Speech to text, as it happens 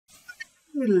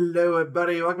Hello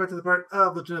everybody, welcome back to the part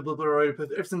of Legend of Blue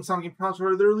with everything Sonic Game Problems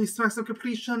where they're released to maximum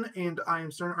completion, and I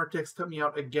am starting RTX cut me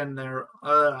out again there.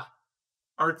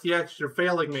 RTX, you're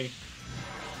failing me.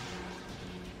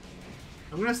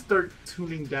 I'm gonna start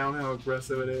tuning down how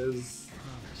aggressive it is.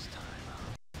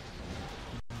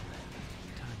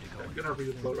 I'm gonna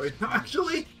reload right now,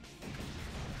 actually.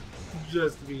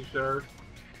 Just to be sure.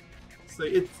 So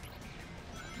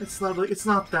it's loud, it's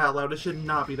not that loud, it should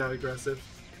not be that aggressive.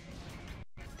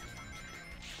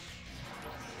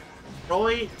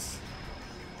 Right.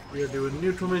 We are doing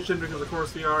neutral mission because of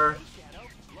course we are.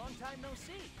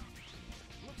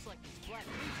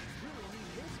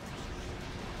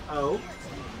 Oh.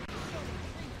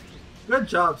 Good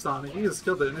job, Sonic. You just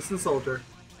killed an innocent soldier.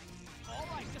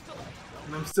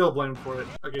 And I'm still blamed for it.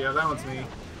 Okay, yeah, that one's me.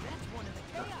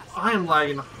 I am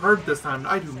lagging hard this time.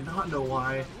 I do not know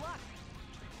why.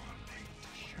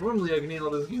 Normally I can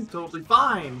handle this game totally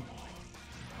fine.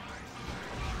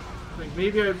 Like,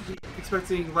 maybe I'd be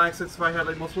expecting lag 6 if I had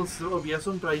like multiple instances of OBS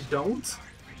one, but I don't.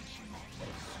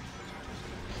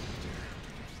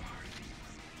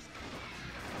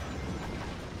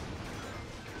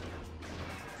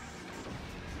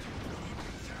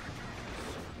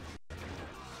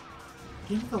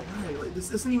 Game the lag, like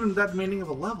this isn't even that demanding of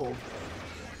a level.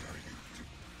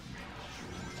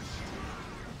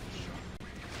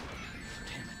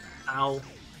 Ow.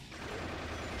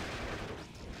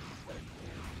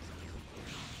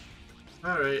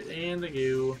 Alright, and a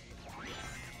goo.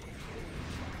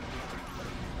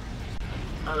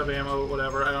 Out of ammo,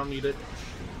 whatever, I don't need it.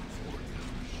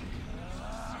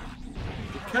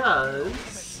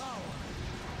 Because...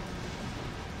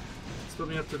 it's put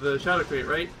me up to the shadow crate,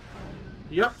 right?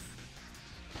 Yep.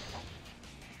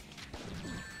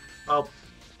 Oh.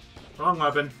 Wrong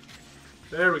weapon.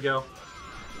 There we go.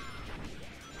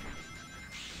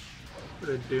 What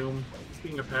a doom.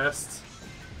 Speaking of pests.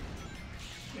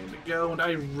 There we go, and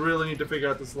I really need to figure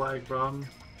out this lag problem.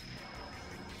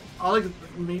 I'll like,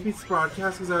 maybe it's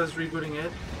broadcast because I was rebooting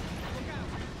it.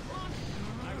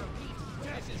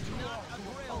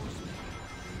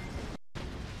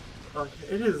 Okay,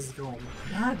 it is going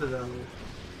bad though.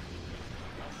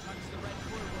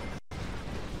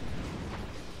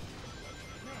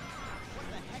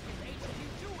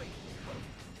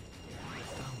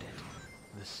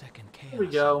 There we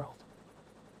go.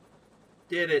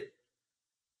 Did it.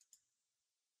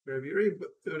 Have you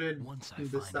rebooted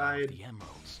and decide? The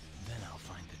emeralds, then I'll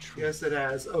find the truth. Yes, it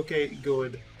has. Okay,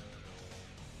 good.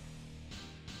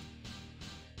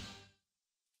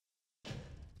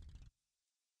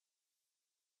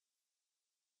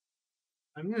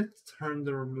 I'm gonna turn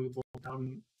the removal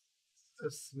down a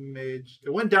smidge.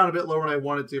 It went down a bit lower than I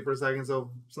wanted to for a second,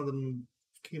 so something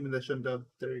came in that shouldn't have.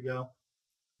 There you go.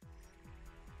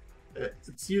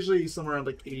 It's usually somewhere around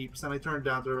like 80%. I turned it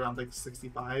down to around like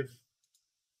 65.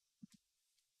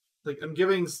 Like, I'm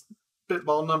giving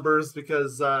spitball numbers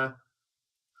because I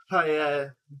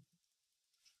can't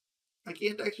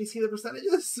actually see the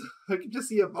percentages. I can just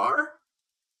see a bar.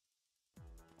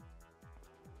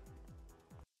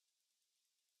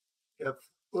 Yep,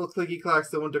 little clicky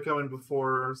clacks that wouldn't have come in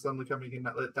before or suddenly coming in.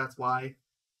 That's why.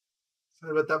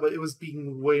 Sorry about that, but it was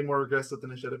being way more aggressive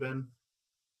than it should have been.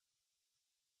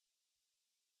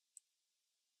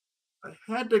 I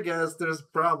had to guess there's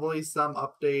probably some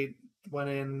update went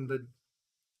in that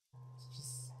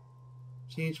just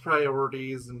changed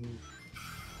priorities and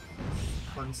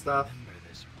fun stuff.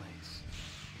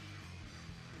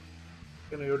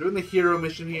 Gonna go doing the hero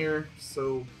mission here,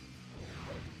 so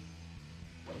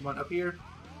come on up here.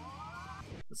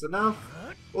 That's enough.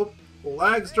 Oh,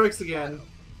 lag strikes again.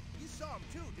 You saw them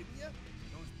too, didn't you?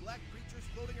 Those black creatures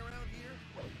floating around here.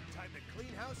 Time to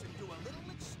clean house and do a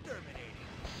little exterminating.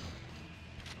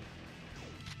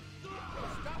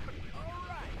 Stop it! All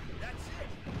right, that's it.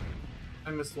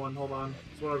 I missed one. Hold on.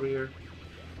 There's one over here.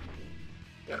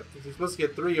 Yeah, because you're supposed to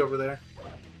get 3 over there.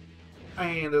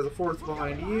 And there's a 4th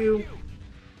behind you.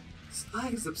 This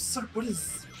lag is absurd. What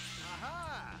is...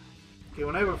 Okay,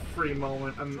 when I have a free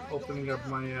moment, I'm opening up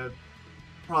my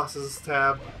process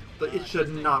tab. But it should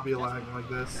not be lagging like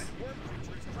this.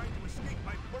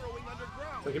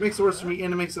 Like, it makes it worse for me,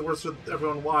 and it makes it worse for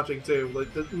everyone watching too.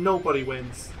 Like, nobody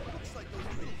wins. Looks like those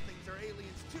little things are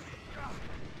aliens too.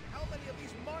 How many of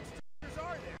these monsters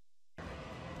are there?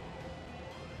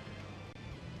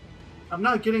 I'm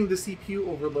not getting the CPU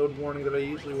overload warning that I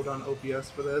usually would on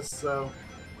OBS for this, so...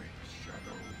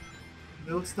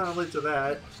 it looks kind of late to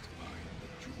that.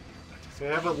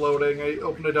 Okay, I have it loading. I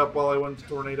opened it up while I went to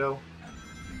Tornado.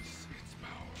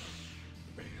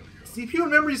 CPU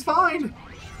and memory's fine!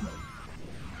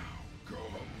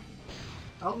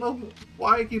 I don't know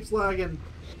why it keeps lagging.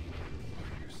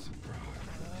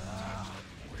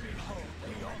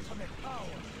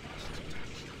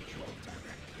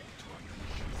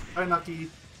 Hi, Nucky.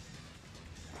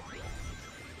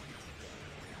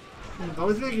 The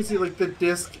only thing I can see, like, the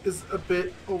disc is a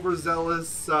bit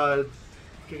overzealous. Like,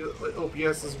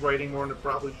 OPS is writing more than it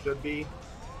probably should be.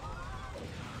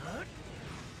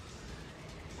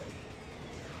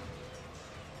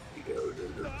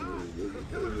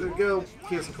 There we go.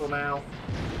 Physical now.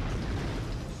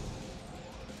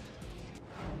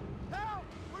 Help!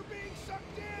 We're being sucked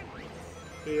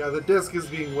in! Yeah, the disc is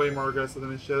being way more aggressive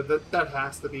than it should. That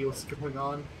has to be what's going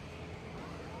on.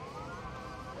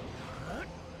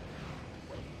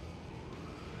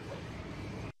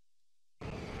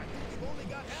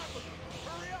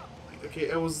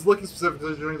 Okay, I was looking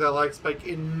specifically during that lag spike,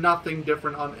 and nothing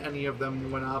different on any of them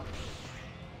went up.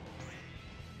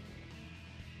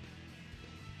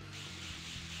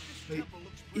 Like,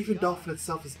 even Dolphin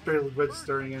itself is barely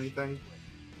registering anything.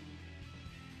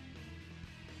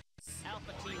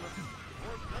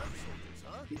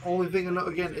 The only thing I know,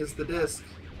 again, is the disc.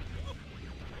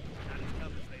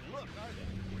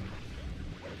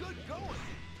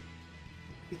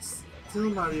 It's still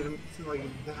not even like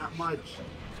that much.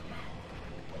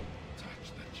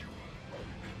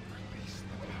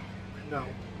 No.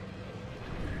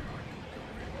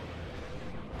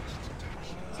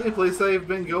 Same place I've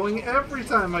been going every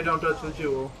time I don't touch the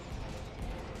jewel.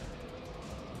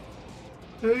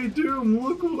 Hey Doom,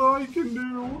 look what I can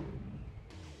do!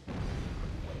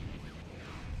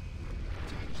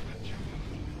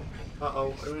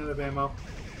 Uh-oh, I ran out of ammo.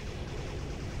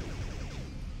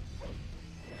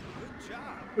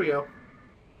 Here we go.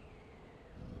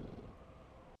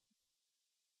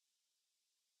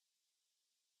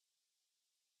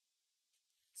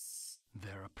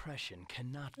 Their oppression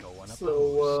cannot go unopposed.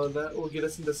 So, that will get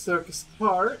us into Circus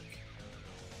Park.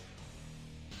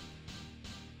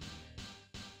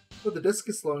 Oh, the disc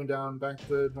is slowing down back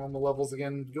to normal levels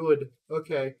again. Good.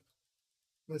 Okay.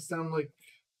 This sound like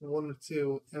 1 or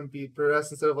 2 MB per S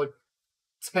instead of like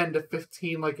 10 to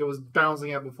 15 like it was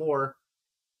bouncing at before.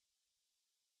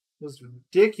 It was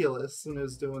ridiculous when it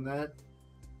was doing that.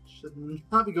 Should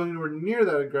not be going anywhere near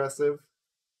that aggressive.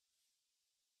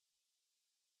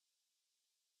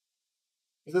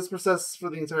 If this persists for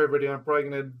the entire video, I'm probably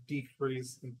going to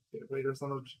decrease the bit rate or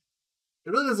something. It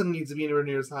really doesn't need to be anywhere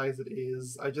near as high as it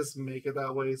is. I just make it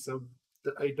that way so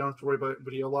that I don't have to worry about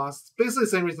video loss. It's basically the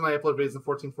same reason I upload videos in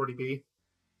 1440p.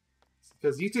 It's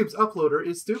because YouTube's uploader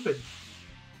is stupid.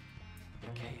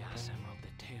 The Chaos Emerald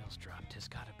that Tails dropped has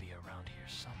got to be around here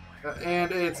somewhere.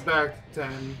 And it's back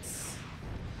 10s.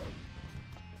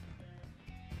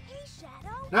 Hey,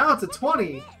 Shadow. Now it's a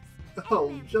 20!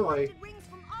 Oh, joy.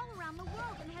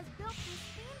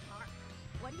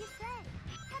 What do you say?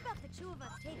 How about the two of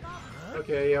us take off?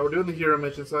 Okay, yeah, we're doing the hero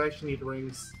mission, so I actually need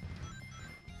rings.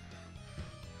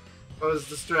 I was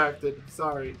distracted.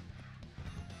 Sorry.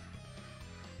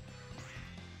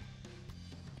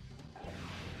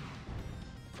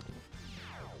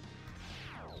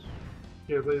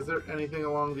 Here, is there anything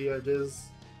along the edges?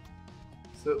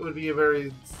 So it would be a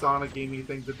very Sonic gamey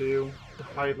thing to do, to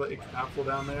hide like a capsule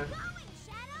down there.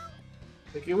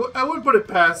 Like, I would put it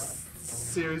past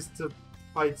series to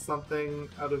hide something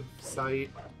out of sight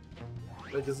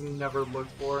that I just never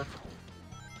looked for.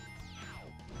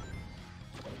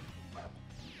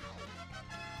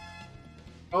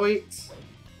 Oh wait!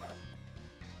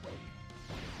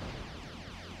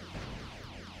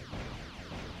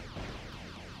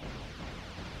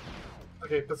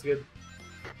 Okay, that's good.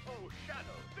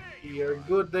 We are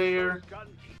good there.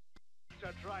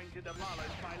 Trying to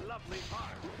demolish my lovely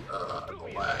park.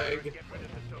 Lag.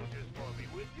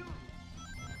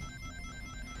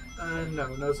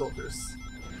 No soldiers.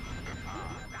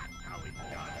 That's how it's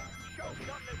done. Show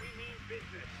them that we mean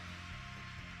business.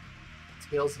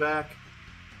 Tails back.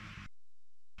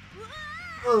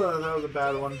 Oh, that was a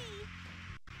bad one.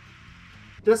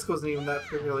 Disc wasn't even that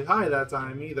particularly high that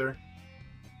time either.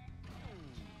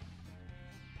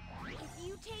 If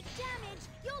you take damage,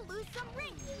 you'll lose some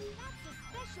rings. That's a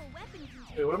special weapon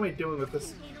container. Wait, what am I doing with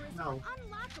this? No.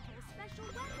 Unlockable special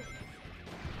weapon.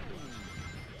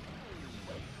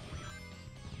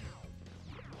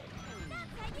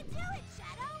 That's how you do it,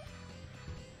 Shadow.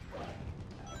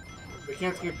 I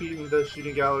can't compete in the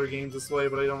shooting gallery games this way,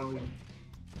 but I don't really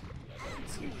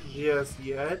see just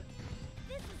yet.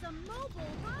 This is a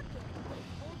mobile rocket.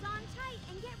 Hold on tight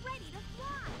and get ready to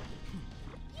fly.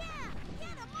 Yeah,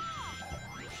 get 'em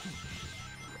all.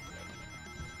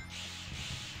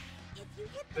 If you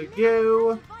hit the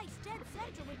Go. device dead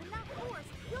center with enough force,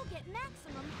 you'll get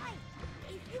maximum height.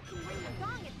 If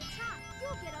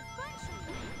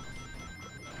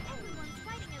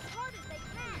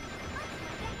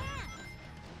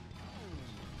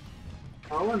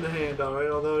I'll lend a hand, alright,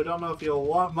 although I don't know if you'll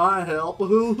want my help. More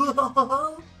of Eggman's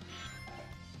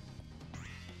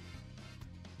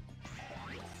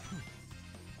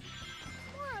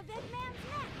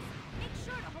next. Make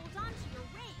sure to hold on to your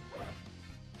ring.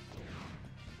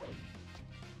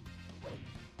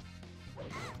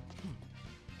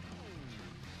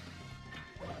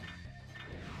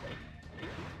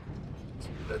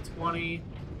 That's 20.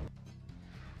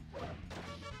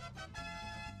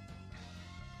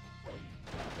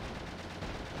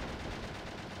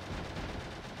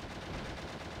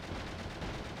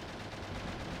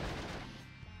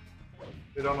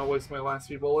 I don't want to waste my last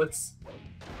few bullets.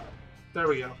 There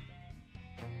we go.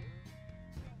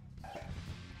 If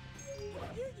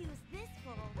you use this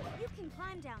pole, you can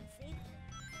climb down safely.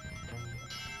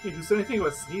 Hey, who said anything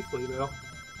about safely, though?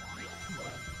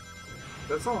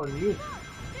 That's all on you. Look,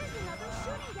 there's another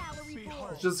shooting gallery pole.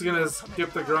 It's just gonna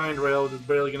skip the grind rail, which is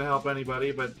barely gonna help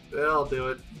anybody, but they'll do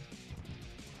it.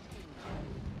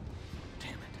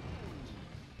 Damn it.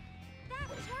 That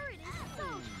turret is so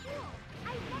cool.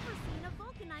 I've never seen a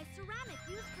vulcanized ceramic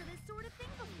used for this sort of thing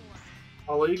before.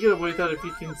 I'll let you get away with that if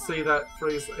you can say that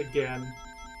phrase again.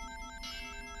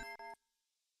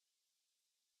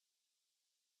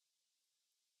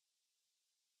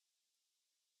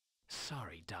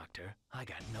 Sorry, Doctor. I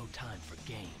got no time for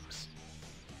games.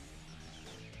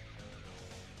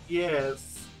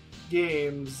 Yes.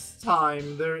 Games.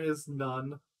 Time. There is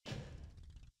none.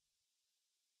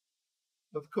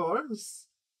 Of course.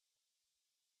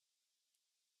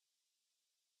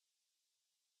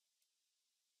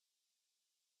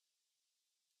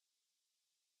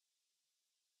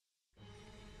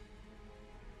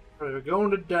 Alright, we're going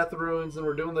to Death Ruins and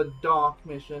we're doing the dock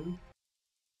mission.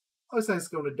 Always nice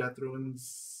going to Death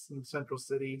Ruins in Central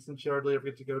City since you hardly ever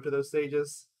get to go to those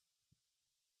stages.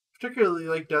 Particularly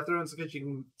like Death Ruins because you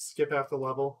can skip half the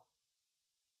level.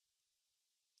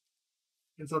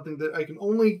 And something that I can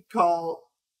only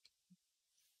call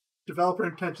developer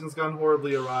intentions gone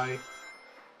horribly awry.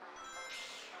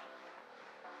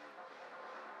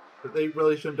 But they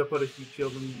really shouldn't have put a heat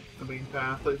shield in the main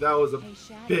path. Like, that was a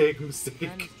big mistake.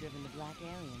 None has driven the black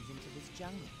aliens into this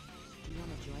jungle. Do you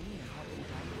want to join me and help them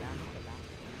drive around with the back?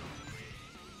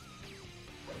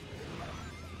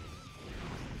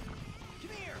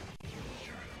 Come here!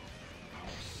 Our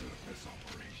surface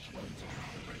operations are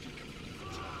already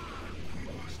complete. We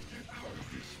must get out of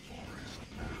this forest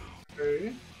now.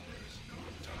 Okay. There's no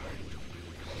time to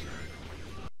build shadow.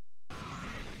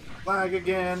 Lag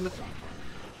again.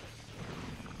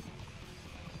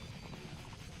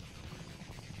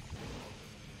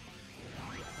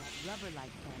 Rubber-like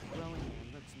plant growing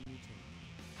there looks mutated.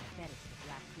 I bet it's the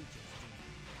black creature's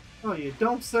doing. Oh, you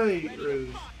don't say,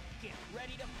 Rouge. Get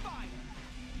ready to fire!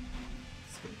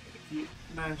 Just gonna keep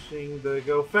mashing the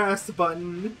go fast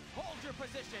button. Hold your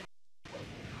position!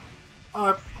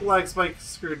 Lag spike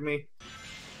screwed me.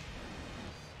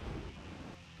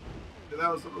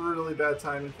 That was really bad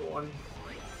timing for one.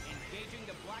 Engaging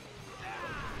the black...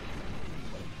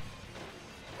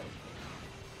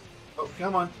 Oh,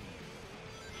 come on.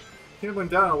 Can't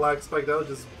went down a lag spike, that was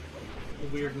just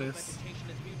weirdness. Vegetation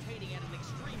is mutating at an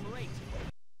extreme rate.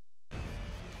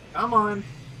 Come on.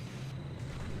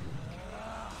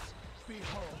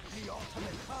 Behold the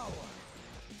ultimate power!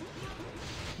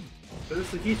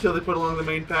 There's the heat shield they put along the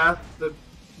main path that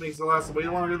makes it last way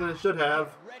longer than it should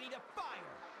have. Ready to fire!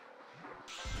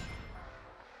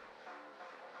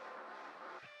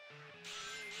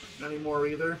 Not anymore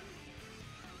either.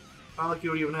 Not like you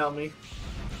would even help me.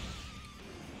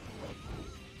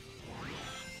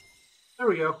 There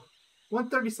we go.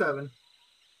 137.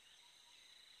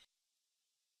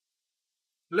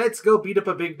 Let's go beat up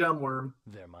a big dumb worm.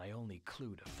 They're my only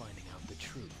clue to finding out the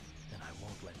truth, and I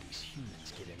won't let these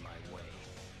humans get in my way.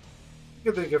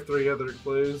 You can think of 3 other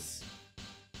clues.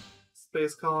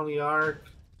 Space Colony Ark.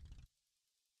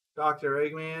 Dr.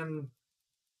 Eggman.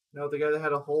 You know, the guy that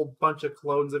had a whole bunch of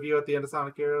clones of you at the end of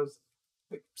Sonic Heroes.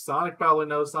 Like, Sonic probably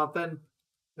knows something.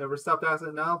 Never stopped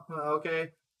asking, no?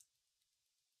 Okay.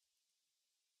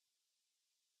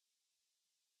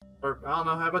 Or, I don't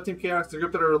know, how about Team Chaos, the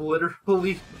group that are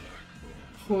literally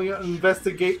pulling out an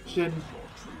investigation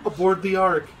aboard the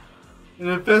Ark? An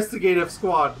investigative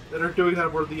squad that are doing that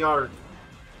aboard the Ark.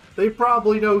 They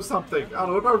probably know something. I don't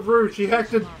know, what about Rouge? She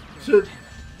hacked into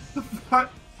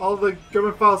all the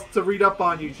government files to read up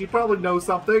on you. She probably knows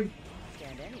something.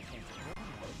 Stand any chance of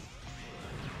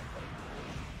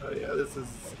Oh yeah, this is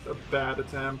a bad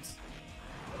attempt.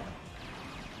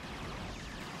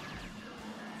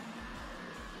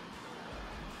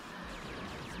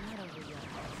 It's not over yet.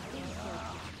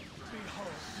 Stay close. Behold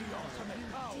the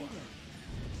ultimate power!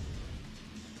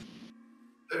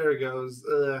 There it goes.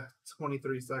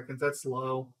 23 seconds. That's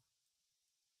slow.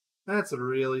 That's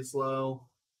really slow.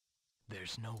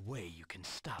 There's no way you can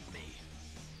stop me.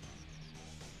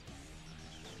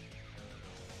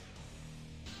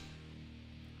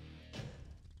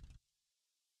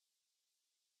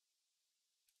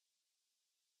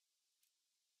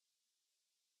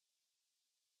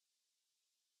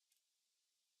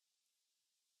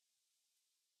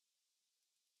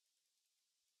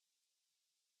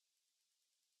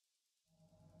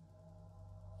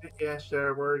 Yeah,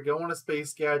 sure. We're going to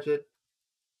Space Gadget.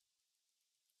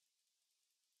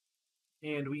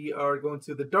 And we are going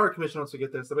to the Dark mission once we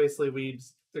get there. So basically, we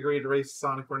agree to race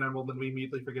Sonic for an Emerald, and we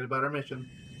immediately forget about our mission.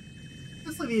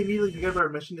 Basically, we immediately forget about our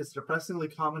mission is a depressingly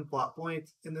common plot point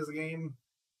in this game.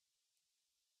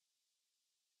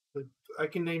 I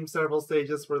can name several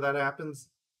stages where that happens.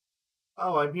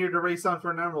 Oh, I'm here to race on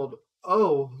for an Emerald.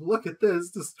 Oh, look at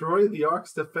this. Destroy the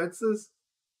Ark's defenses?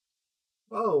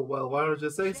 Oh, well, why don't you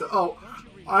say so? Oh,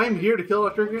 I'm here to kill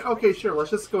Dr. Eggman? Okay, sure,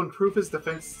 let's just go improve his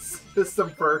defense system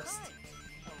first.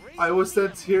 I was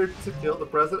sent here to kill the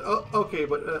president. Oh, okay,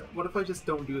 but what if I just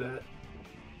don't do that?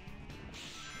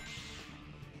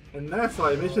 And that's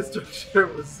why mission structure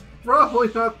was probably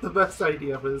not the best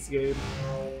idea for this game.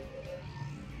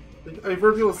 I've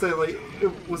heard people say, like,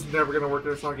 it was never going to work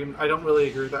in a Sonic game. I don't really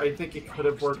agree with that. I think it could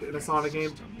have worked in a Sonic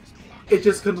game. It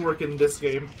just couldn't work in this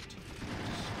game.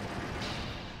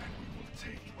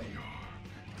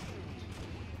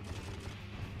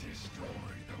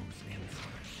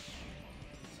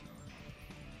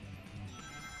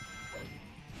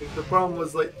 The problem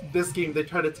was, like, this game, they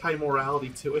try to tie morality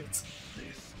to it. This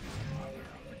is the mother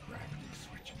of the gravity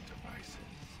switching devices.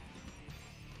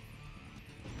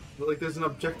 Like, there's an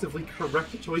objectively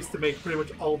correct choice to make pretty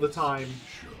much all the time.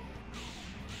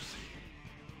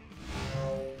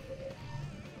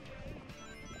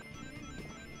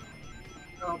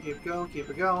 Go, keep going, keep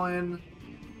it going.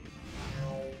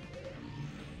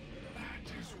 That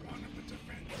is one of the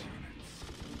defense units.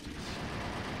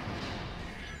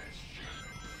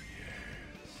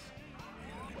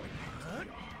 Eliminate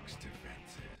the Ark's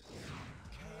defenses.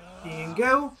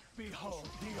 Bingo. Behold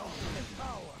the ultimate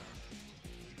power.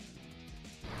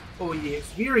 Oh yes,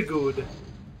 very good.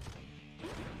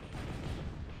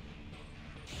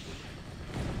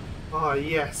 Oh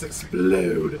yes,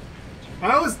 explode.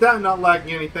 How is that not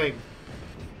lagging anything?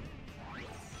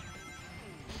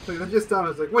 Like, I just done. I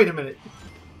was like, wait a minute.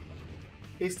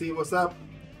 Hey Steve, what's up?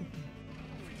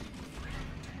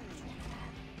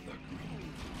 The green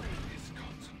is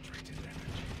concentrated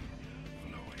energy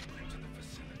flowing into the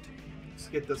facility. Let's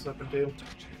get this weapon too.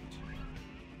 Touch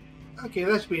it. Okay,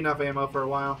 that should be enough ammo for a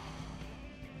while.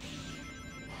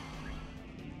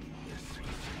 This facility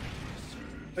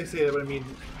serves I say that, but I mean,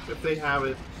 if they have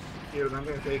it here, then I'm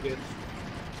gonna take it.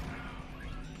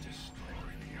 destroy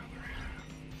the other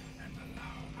half and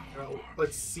allow our Oh,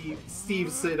 let's see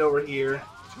Steve sit over here.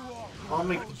 I'll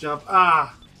make the jump.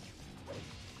 Ah!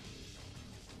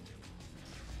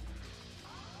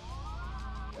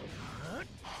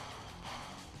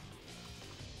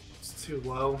 It's too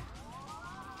low.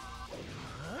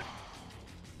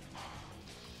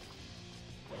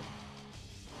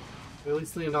 At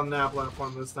least land on that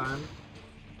platform this time.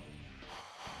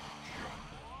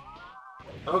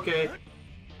 Okay.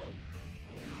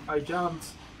 I jumped.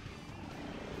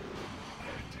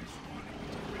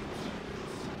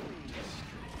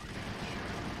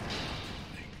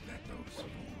 think that those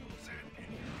fools had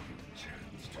any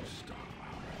chance to stop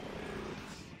our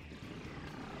advance.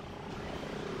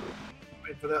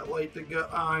 Wait for that light to go.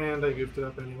 Ah, and I goofed it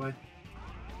up anyway.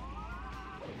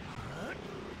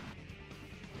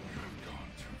 Gone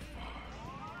too far.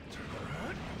 Turn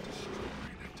around and destroy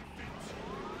that defense.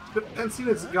 The defense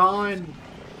unit's gone. Gone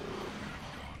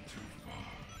too far.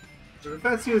 The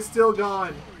defense unit's still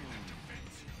gone.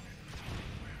 Defense unit.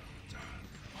 Well done.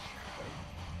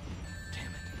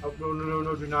 Damn it. Oh, no, no, no,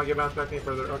 no, do not get bounced back any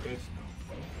further. Okay.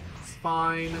 It's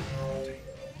fine.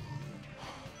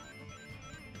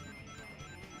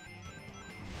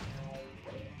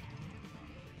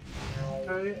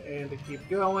 Okay, and to keep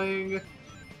going.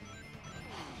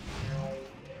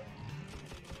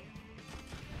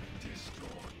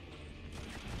 Destroy.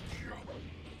 Jump.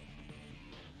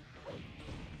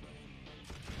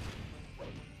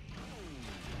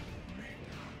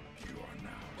 You are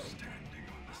now standing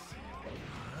on the ceiling.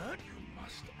 You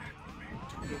must acclimate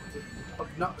to the Oh,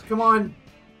 no, come on!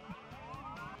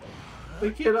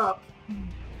 Pick it up!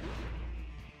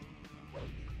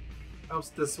 Helps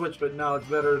to switch, but no, it's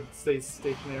better to stay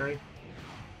stationary.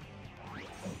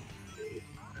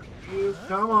 You,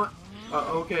 come on!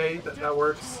 Okay, that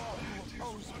works.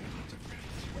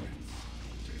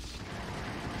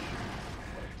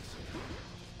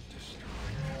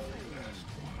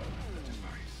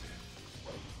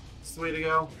 It's the way to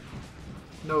go.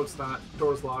 No, it's not.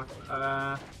 Door's locked.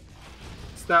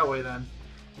 It's that way then.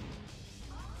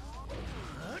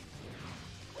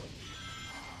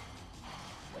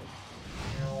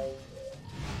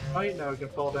 Right, now we can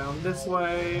fall down this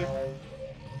way.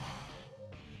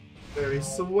 Very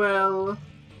swell.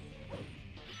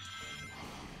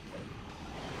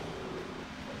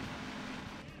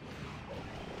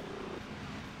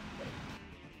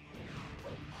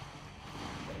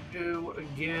 Go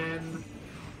again.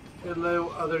 Hello,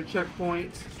 other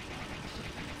checkpoint.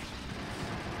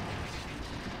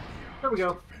 There we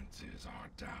go. Defenses are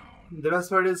down. The best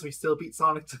part is we still beat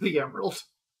Sonic to the Emerald.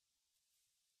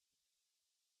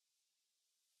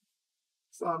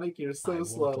 Sonic, you're so I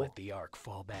slow. won't let the Ark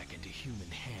fall back into human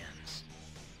hands.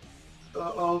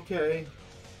 Okay.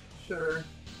 Sure.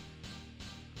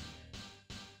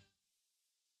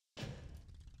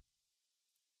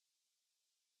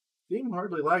 Game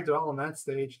hardly lagged at all on that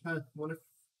stage. Huh, wonder if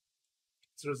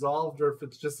it's resolved or if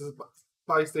it's just a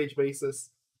by-stage basis.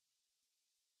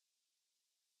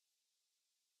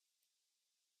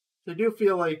 I do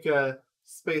feel like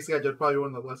Space Gadget probably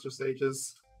one of the lesser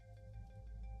stages.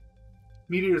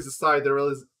 Meteors aside, there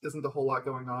really isn't a whole lot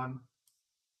going on.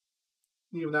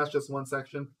 Even that's just one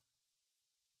section.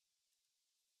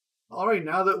 Alright,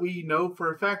 now that we know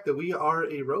for a fact that we are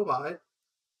a robot,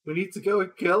 we need to go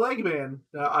and kill Eggman,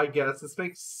 I guess. This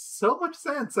makes so much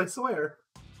sense, I swear.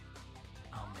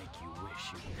 I'll make you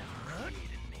wish you'd never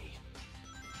created me.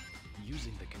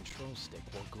 Using the control stick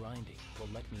while grinding will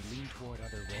let me lean toward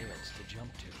other railings to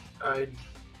jump to. I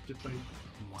did my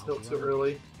While tilt too grinding,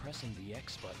 early. pressing the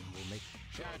X button will make...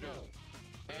 Shadow,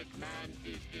 Eggman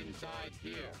is inside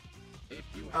here. If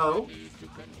you Oh? need to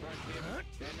confront him,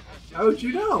 then assist How'd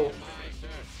you know? in my search.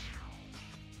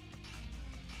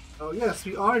 Oh yes,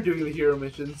 we are doing the hero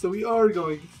mission, so we are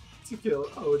going to kill.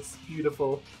 Oh, it's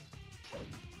beautiful.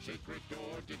 Secret door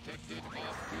detected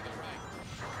off to the right.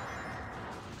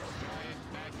 Giant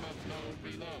magma flow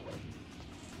below.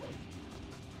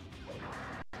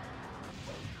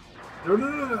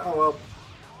 No. Oh well.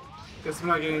 Guess I'm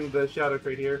not getting the shadow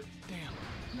crate here.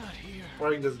 Damn, not here. Or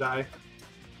I can just die.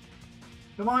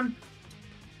 Come on.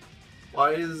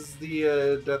 Why is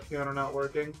the death counter not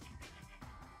working?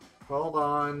 Hold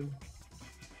on.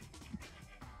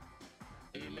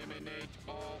 Eliminate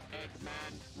all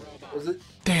Eggman robots. Was it?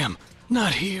 Damn,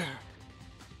 not here.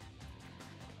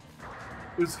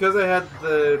 It was because I had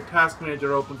the task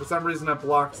manager open. For some reason, that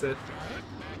blocks it.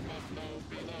 Magma flow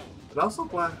below. It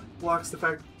also blocks the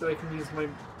fact that I can use my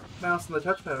mouse and the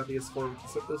touchpad on PS4, which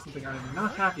is something I'm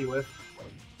not happy with.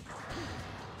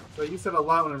 So I use that a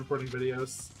lot when I'm recording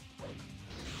videos.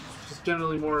 It's just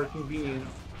generally more convenient.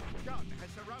 John has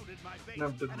surrounded my base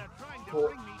Not to and are trying to pull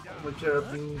bring me down. my chair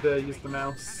up and use the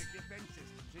mouse. Panic defenses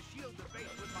to shield the base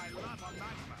with my lava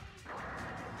magma.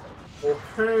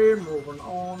 Okay, moving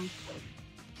on.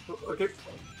 Okay.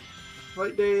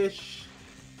 Light dash.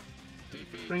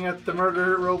 Bring out the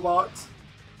murder robot.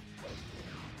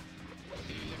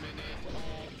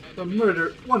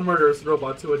 One murderous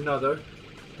robot to another.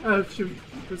 How should we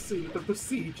proceed with the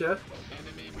procedure?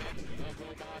 Enemy meant the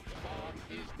robot arm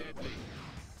is deadly.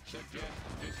 Suggest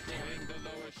destroying the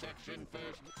lower section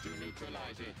first to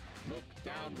neutralize it. Look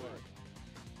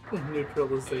downward.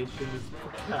 Neutralization is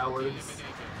for cowards.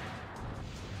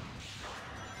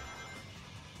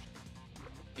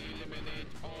 Eliminate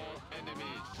all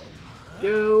enemies.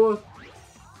 Go!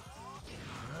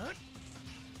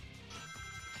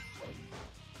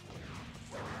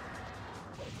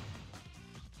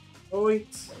 Oh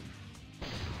wait.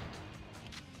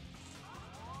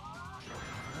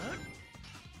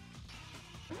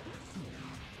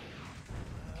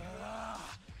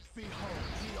 Behold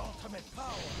the ultimate power.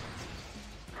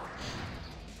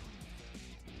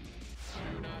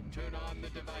 Do not turn on the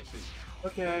devices.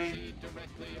 Okay. Proceed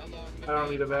directly along the I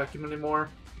don't need a vacuum anymore.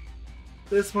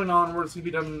 This point onwards can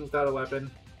be done without a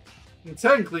weapon. And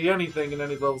technically anything in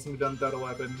any levels can be done without a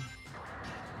weapon.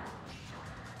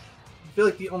 I feel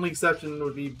like the only exception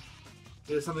would be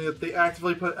something that they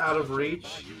actively put out of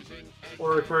reach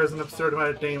or requires an absurd amount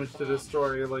of damage to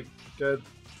destroy, like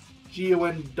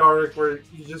GON Dark, where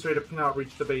you just straight up cannot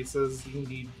reach the bases. You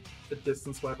need a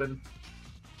distance weapon.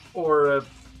 Or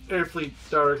Airfleet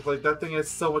Dark, like that thing has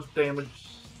so much damage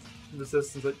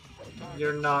resistance that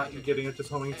you're not getting it just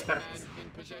homing attacks.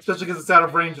 Especially because it's out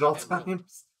of range at all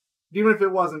times. Even if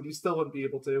it wasn't, you still wouldn't be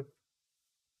able to.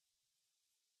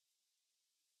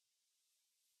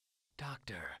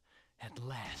 Doctor, at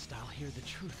last I'll hear the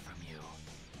truth from you.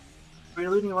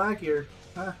 You're leaving lag here.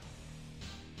 Huh?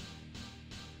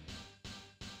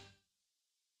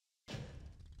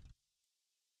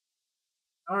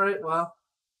 Alright, well.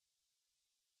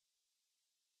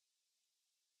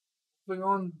 Moving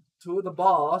on to the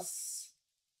boss.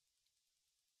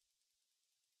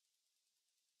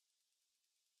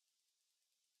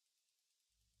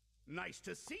 Nice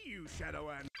to see you, Shadow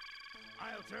and...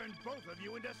 I'll turn both of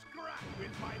you into scrap with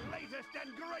my latest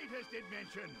and greatest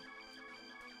invention.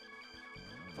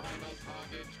 Final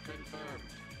target confirmed.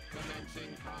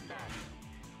 Commencing combat.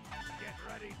 Get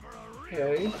ready for a real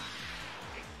Okay. one.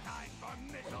 It's time for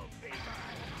missile fever.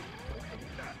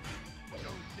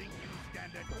 Don't think you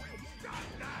stand it. Stop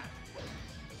that.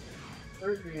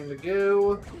 We're going to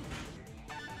go.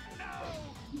 No.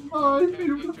 My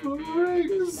beautiful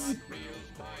rings! Reels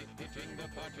by hitting the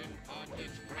button on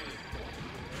its frame.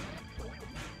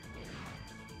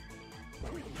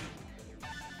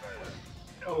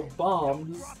 Oh,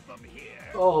 bombs. Drop them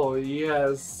here. Oh,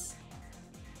 yes.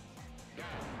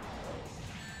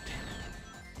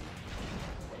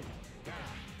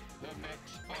 The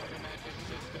mech's automatic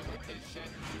system is sent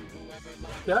to whoever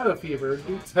lost Data fever,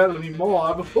 do tell me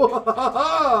more.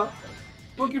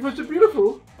 Looking for so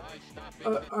beautiful. by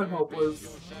stopping I'm hopeless.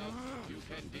 yourself. You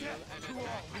can deal an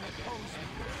attack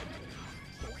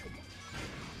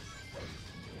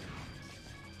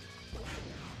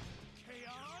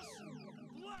Chaos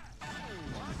blast.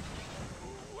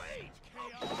 Wait,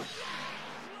 chaos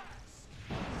blast.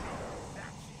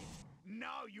 That's it.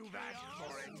 Now you've asked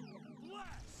for it.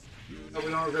 Blast. Oh,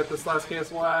 we don't regret this last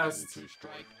case last. to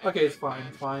strike. Okay, it's fine,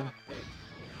 it's fine.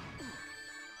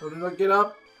 Oh, do not get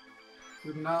up.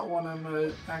 Do not want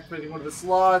him activating one of the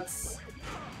slots.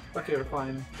 Okay, we're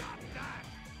fine.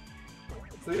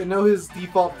 So I know his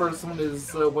default first one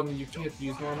is one you can't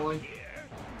use normally.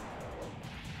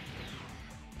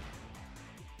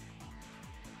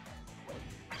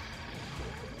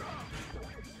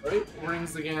 Right,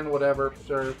 rings again, whatever,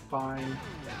 sure, fine.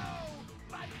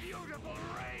 My beautiful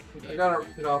ring. I gotta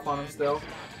get off on him still.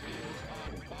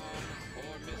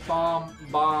 Bomb,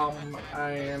 bomb,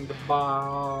 and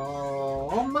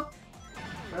bomb.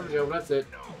 There we go, that's it.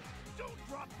 No, don't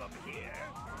drop them here.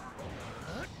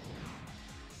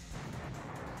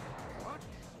 What?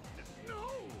 No,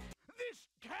 this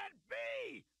can't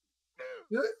be.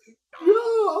 Yeah.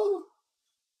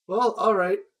 Well,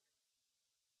 alright.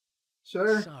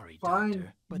 Sure, Sorry, fine.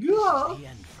 Doctor, but Yeah. this is the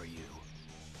end for you.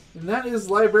 And that is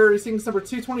Library Things number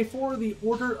 224, The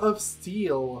Order of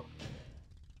Steel.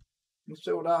 We'll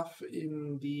show it off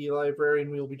in the library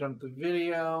and we'll be done with the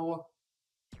video.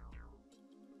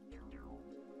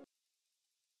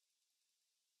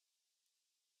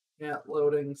 Yeah,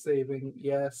 loading, saving,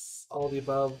 yes, all the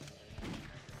above.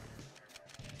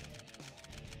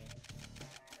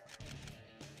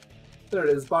 There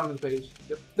it is, bottom of the page.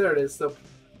 Yep, there it is. So,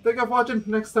 thank you for watching.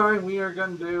 Next time we are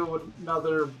going to do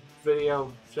another video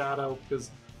of Shadow,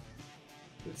 because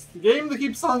it's the game that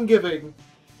keeps on giving.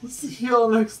 See you all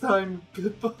next time.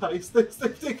 Goodbye. Stay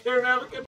safe, take care, and have a good